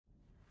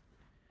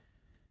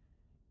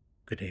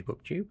Good day,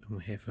 BookTube, and we're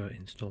here for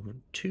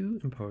installment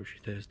 2 in Poetry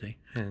Thursday.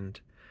 And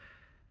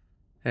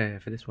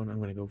for this one, I'm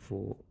going to go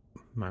for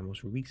my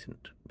most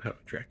recent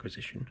poetry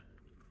acquisition,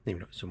 even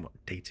though it's somewhat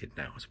dated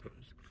now, I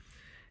suppose.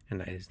 And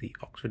that is the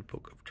Oxford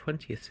Book of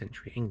 20th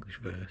Century English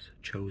Verse,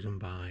 chosen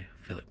by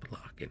Philip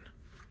Larkin.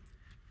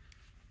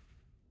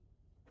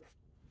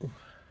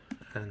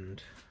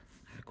 And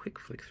a quick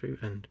flick through,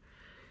 and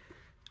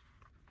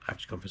I've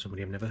just gone for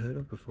somebody I've never heard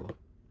of before.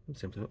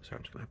 Simply put, so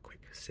I'm just going to have a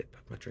quick sip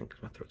of my drink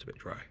because my throat's a bit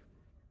dry.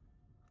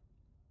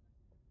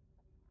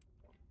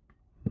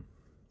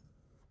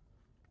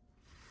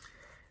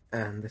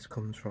 And this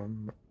comes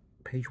from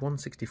page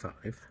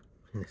 165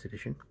 in this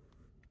edition,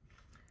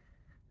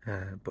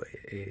 but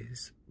it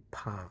is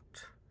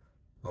part,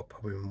 or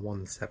poem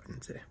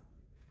 170,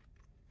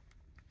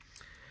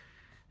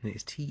 and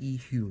it's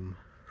T.E. Hulme,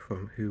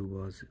 who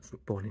was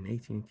born in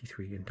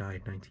 1883 and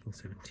died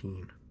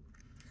 1917,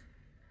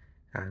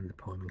 and the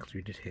poem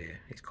included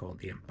here is called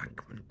The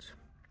Embankment,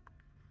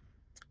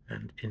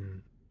 and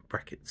in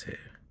brackets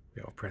here,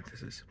 we have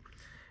parentheses,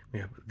 we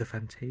have the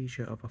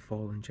fantasia of a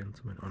fallen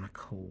gentleman on a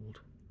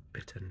cold,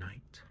 bitter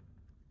night.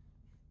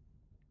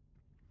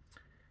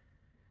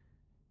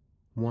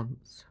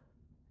 Once,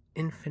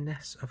 in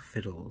finesse of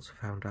fiddles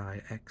found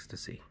I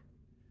ecstasy,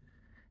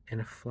 in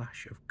a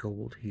flash of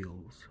gold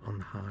heels on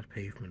the hard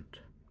pavement.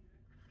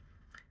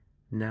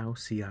 Now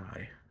see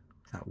I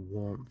that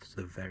warmth's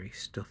the very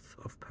stuff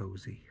of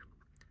poesy.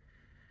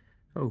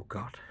 O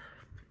God,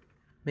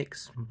 make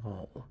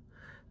small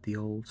the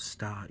old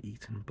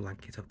star-eaten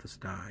blanket of the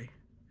sky,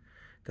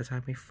 that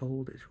I may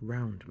fold it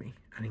round me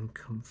and in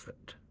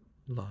comfort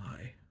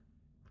lie.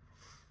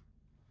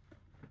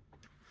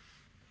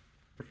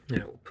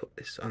 Now we'll put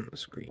this on the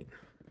screen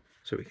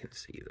so we can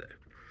see there.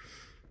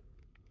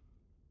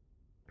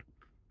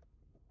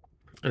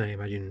 And I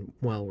imagine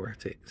while we're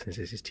at it, since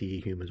this is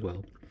T.E. Hulme as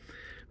well,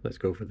 let's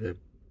go for the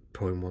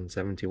poem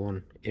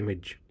 171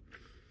 image,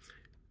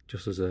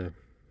 just as a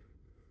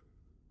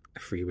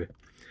freebie.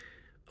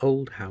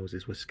 Old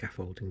houses were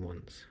scaffolding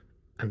once,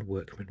 and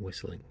workmen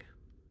whistling.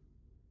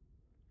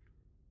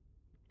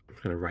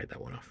 I'm going to write that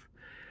one off.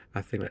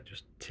 I think that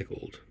just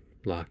tickled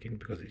Larkin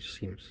because it just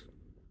seems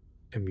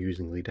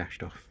amusingly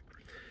dashed off.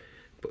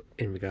 But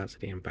in regards to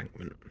the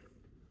embankment,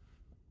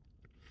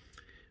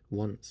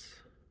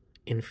 once,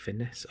 in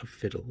finesse of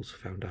fiddles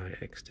found I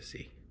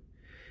ecstasy,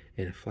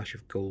 in a flash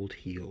of gold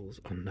heels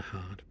on the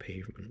hard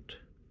pavement.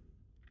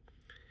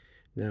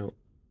 Now,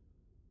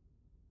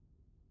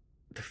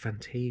 the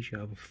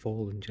fantasia of a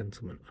fallen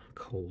gentleman on a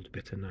cold,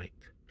 bitter night.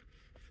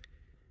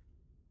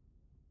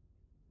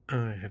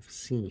 I have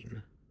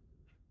seen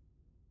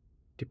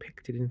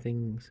depicted in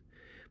things,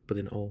 but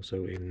then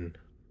also in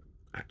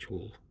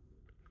actual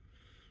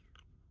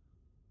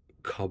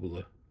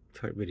cobbler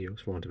type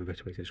videos, for want of a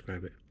better way to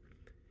describe it.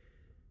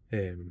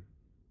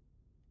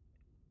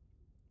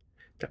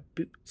 That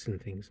boots and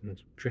things and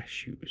dress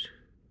shoes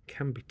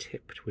can be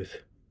tipped with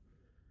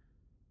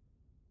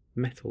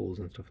metals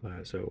and stuff like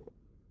that. So,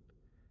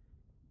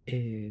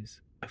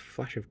 is a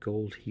flash of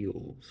gold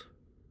heels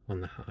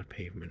on the hard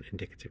pavement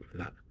indicative of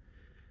that?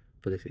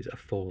 But this is a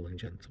fallen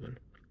gentleman.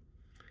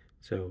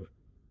 So,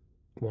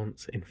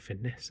 once in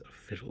finesse of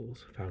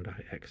fiddles found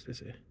I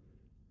ecstasy.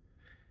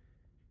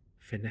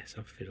 Finesse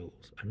of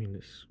fiddles. I mean,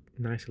 it's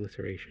nice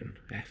alliteration.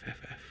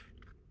 FFF.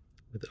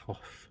 With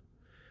off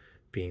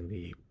being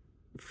the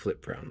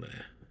flip round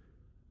there.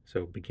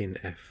 So begin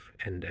F,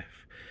 end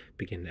F,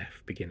 begin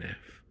F, begin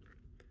F.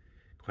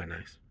 Quite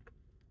nice.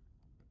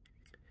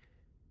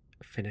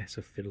 Finesse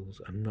of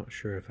fiddles. I'm not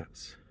sure if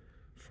that's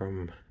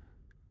from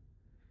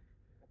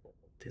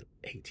the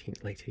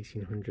late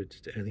 1800s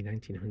to early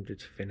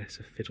 1900s. Finesse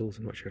of fiddles.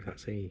 I'm not sure if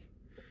that's a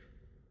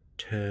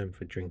term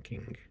for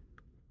drinking.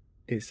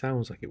 It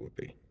sounds like it would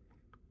be.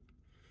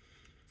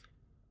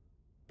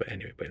 But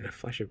anyway, but in a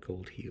flash of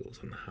gold heels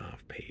on the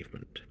half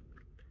pavement.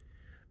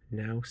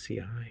 Now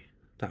see I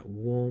that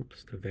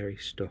warmth's the very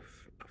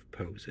stuff of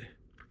poesy.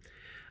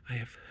 I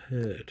have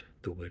heard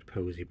the word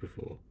poesy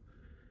before,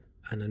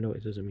 and I know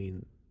it doesn't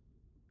mean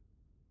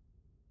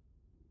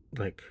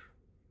like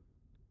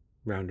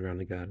round around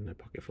the garden a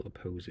pocket full of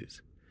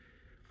posies,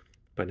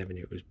 but I never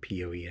knew it was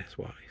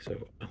P-O-E-S-Y,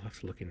 so I'll have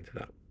to look into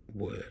that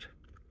word.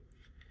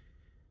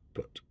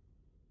 But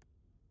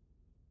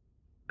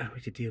how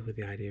would you deal with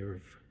the idea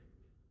of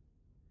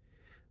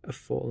a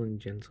fallen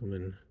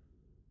gentleman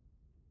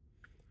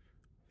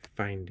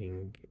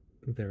finding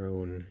their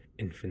own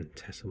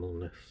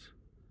infinitesimalness,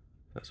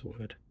 that's a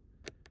word,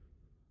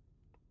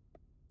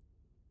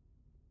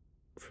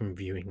 from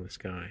viewing the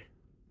sky,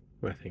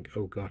 where I think,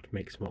 oh God,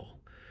 make small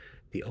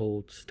the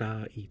old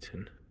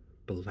star-eaten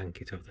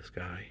blanket of the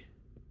sky,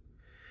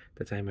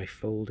 that I may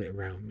fold it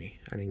round me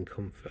and in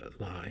comfort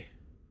lie.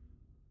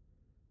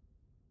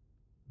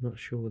 I'm not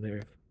sure there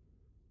if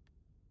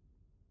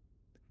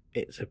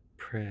it's a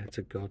prayer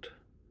to God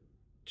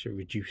to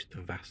reduce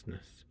the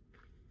vastness,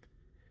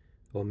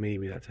 or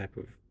maybe that type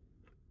of,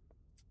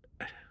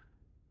 I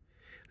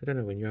don't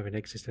know, when you have an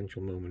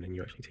existential moment and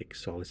you actually take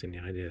solace in the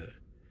idea that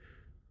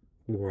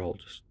we're all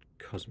just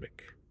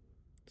cosmic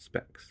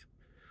specs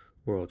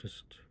were all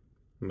just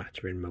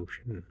matter in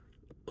motion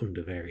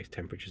under various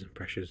temperatures and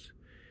pressures,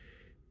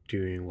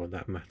 doing what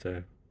that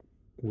matter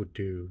would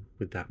do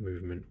with that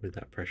movement, with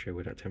that pressure,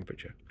 with that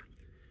temperature.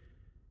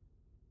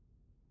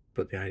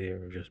 But the idea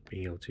of just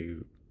being able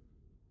to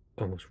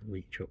almost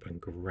reach up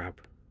and grab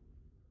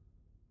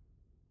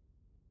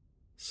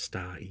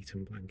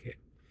star-eaten blanket,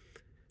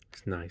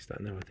 it's nice.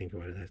 That now I think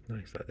about it, that's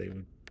nice. That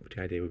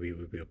the idea would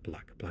be a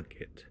black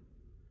blanket,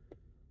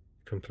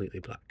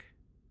 completely black,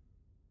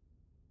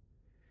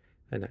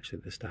 and actually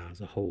the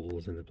stars are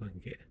holes in the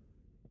blanket.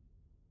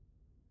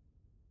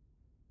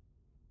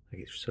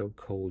 Like, it's so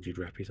cold you'd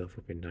wrap yourself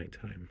up in night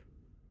time,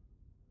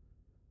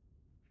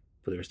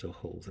 but there are still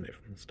holes in it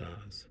from the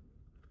stars.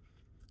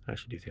 I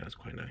actually do think that's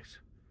quite nice.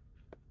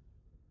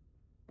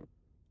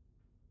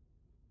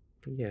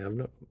 But yeah,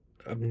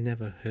 I've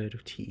never heard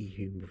of T.E.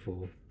 Hulme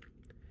before.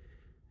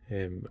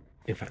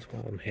 In fact,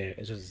 while I'm here,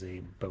 it's just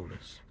a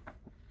bonus,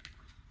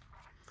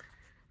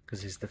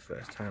 because this is the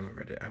first time I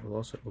read it. I will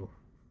also,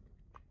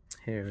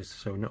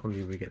 so not only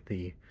do we get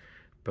the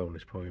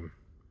bonus poem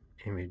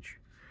image,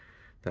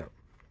 that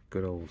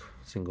good old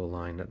single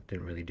line that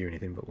didn't really do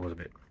anything but was a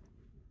bit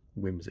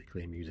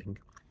whimsically amusing,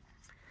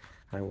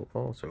 I will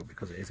also,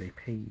 because it is a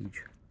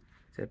page,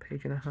 is it a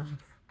page and a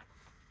half?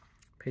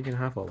 Page and a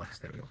half or less,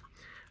 there we go.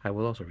 I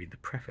will also read the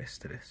preface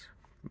to this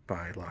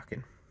by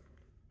Larkin.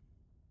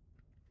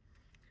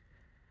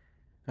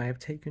 I have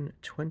taken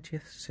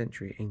 20th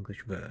century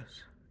English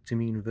verse to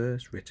mean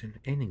verse written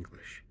in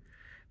English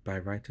by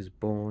writers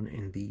born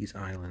in these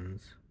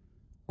islands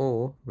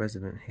or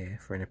resident here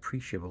for an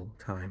appreciable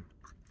time,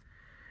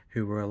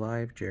 who were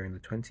alive during the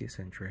 20th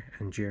century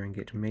and during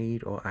it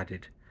made or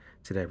added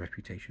to their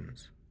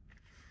reputations.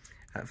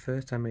 At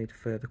first I made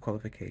further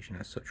qualification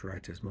as such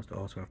writers must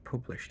also have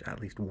published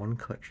at least one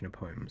collection of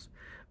poems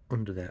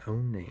under their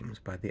own names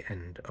by the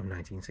end of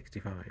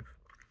 1965,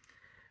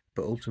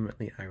 but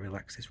ultimately I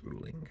relaxed this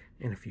ruling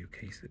in a few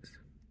cases.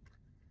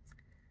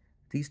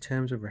 These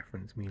terms of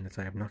reference mean that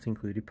I have not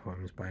included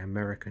poems by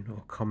American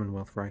or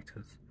Commonwealth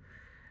writers,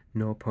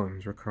 nor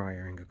poems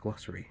requiring a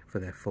glossary for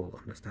their full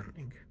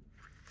understanding.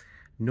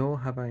 Nor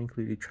have I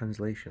included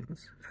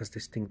translations as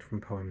distinct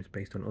from poems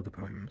based on other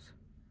poems.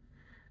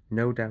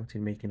 No doubt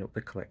in making up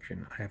the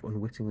collection I have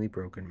unwittingly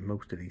broken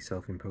most of these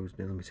self-imposed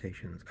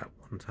limitations at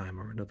one time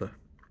or another.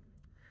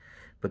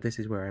 But this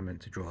is where I meant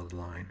to draw the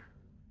line.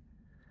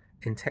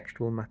 In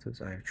textual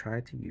matters I have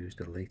tried to use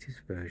the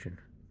latest version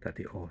that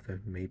the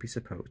author may be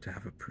supposed to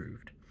have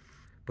approved,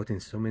 but in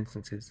some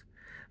instances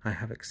I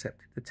have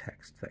accepted the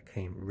text that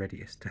came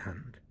readiest to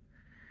hand.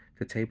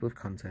 The table of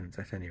contents,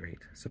 at any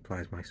rate,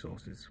 supplies my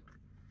sources.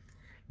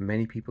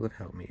 Many people have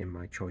helped me in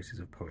my choices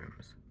of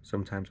poems,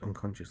 sometimes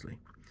unconsciously,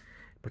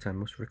 but I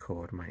must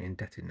record my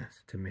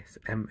indebtedness to Miss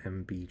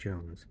M.M.B.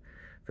 Jones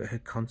for her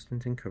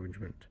constant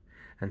encouragement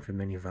and for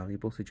many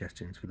valuable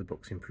suggestions for the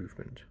book's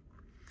improvement.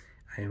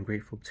 I am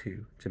grateful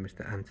too to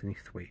Mr. Anthony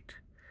Thwaite,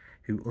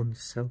 who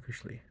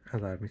unselfishly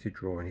allowed me to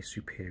draw on his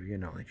superior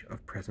knowledge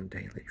of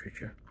present-day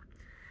literature.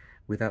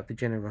 Without the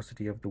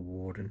generosity of the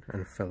Warden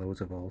and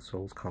Fellows of All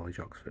Souls College,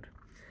 Oxford,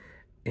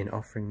 in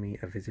offering me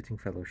a visiting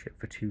fellowship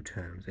for 2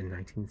 terms in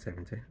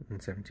 1970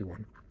 and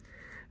 71,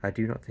 I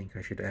do not think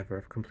I should ever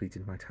have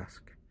completed my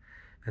task,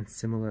 and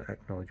similar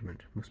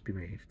acknowledgment must be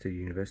made to the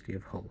University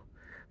of Hull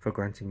for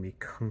granting me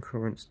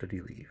concurrent study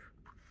leave.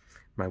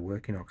 My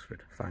work in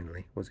Oxford,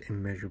 finally, was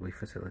immeasurably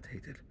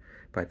facilitated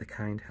by the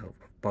kind help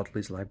of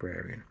Bodley's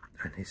librarian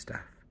and his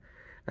staff,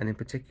 and in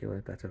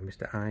particular that of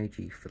Mr.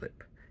 I.G.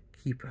 Phillip,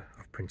 keeper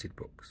of printed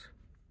books.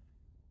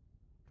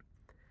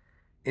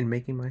 In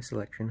making my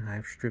selection, I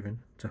have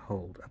striven to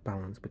hold a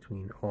balance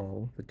between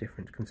all the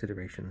different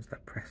considerations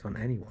that press on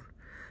anyone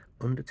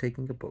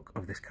undertaking a book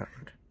of this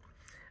kind.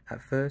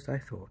 At first I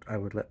thought I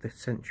would let the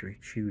century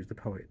choose the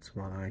poets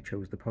while I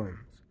chose the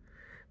poems,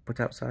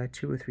 but outside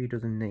 2 or 3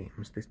 dozen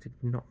names this did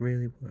not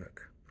really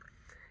work.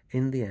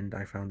 In the end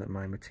I found that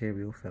my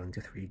material fell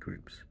into 3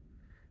 groups.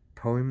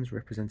 Poems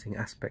representing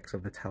aspects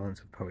of the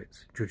talents of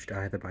poets, judged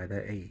either by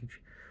their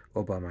age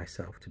or by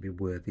myself to be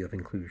worthy of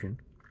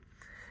inclusion.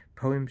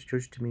 Poems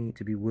judged to me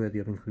to be worthy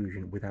of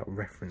inclusion without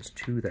reference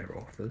to their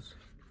authors.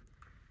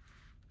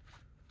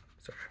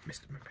 Sorry, I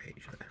missed my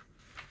page there.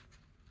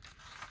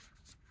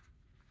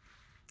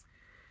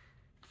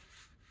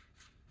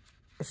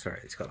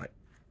 Sorry, it's got like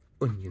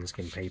onion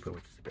skin paper,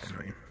 which is a bit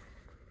annoying.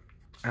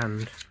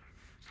 And,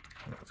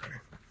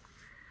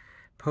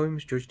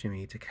 poems judged to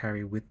me to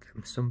carry with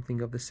them something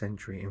of the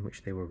century in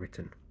which they were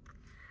written.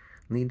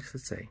 Needless to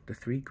say, the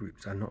 3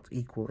 groups are not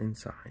equal in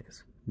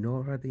size,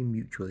 nor are they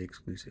mutually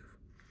exclusive.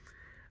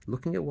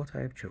 Looking at what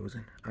I have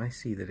chosen, I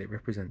see that it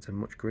represents a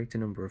much greater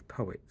number of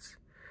poets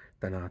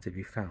than are to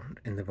be found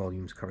in the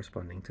volumes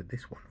corresponding to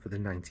this one for the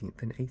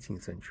 19th and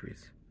 18th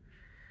centuries.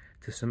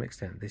 To some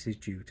extent this is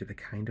due to the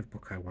kind of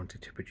book I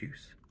wanted to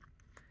produce.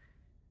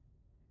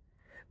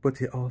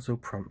 But it also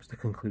prompts the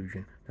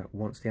conclusion that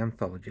once the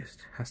anthologist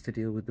has to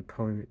deal with the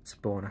poets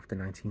born after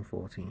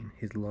 1914,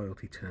 his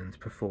loyalty turns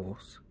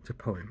perforce to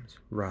poems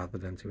rather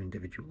than to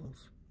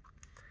individuals.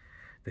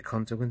 The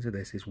consequence of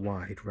this is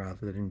wide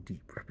rather than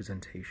deep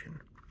representation,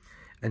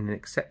 and in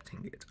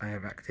accepting it I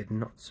have acted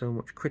not so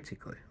much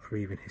critically or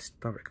even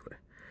historically,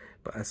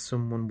 but as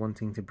someone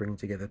wanting to bring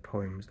together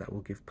poems that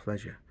will give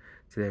pleasure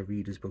to their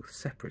readers both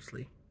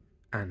separately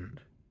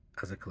and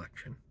as a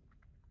collection.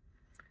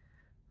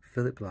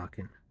 Philip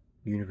Larkin,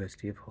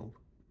 University of Hull,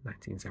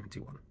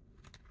 1971.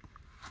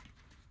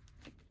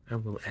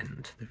 And we'll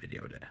end the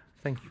video there.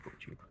 Thank you,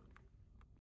 BookTube.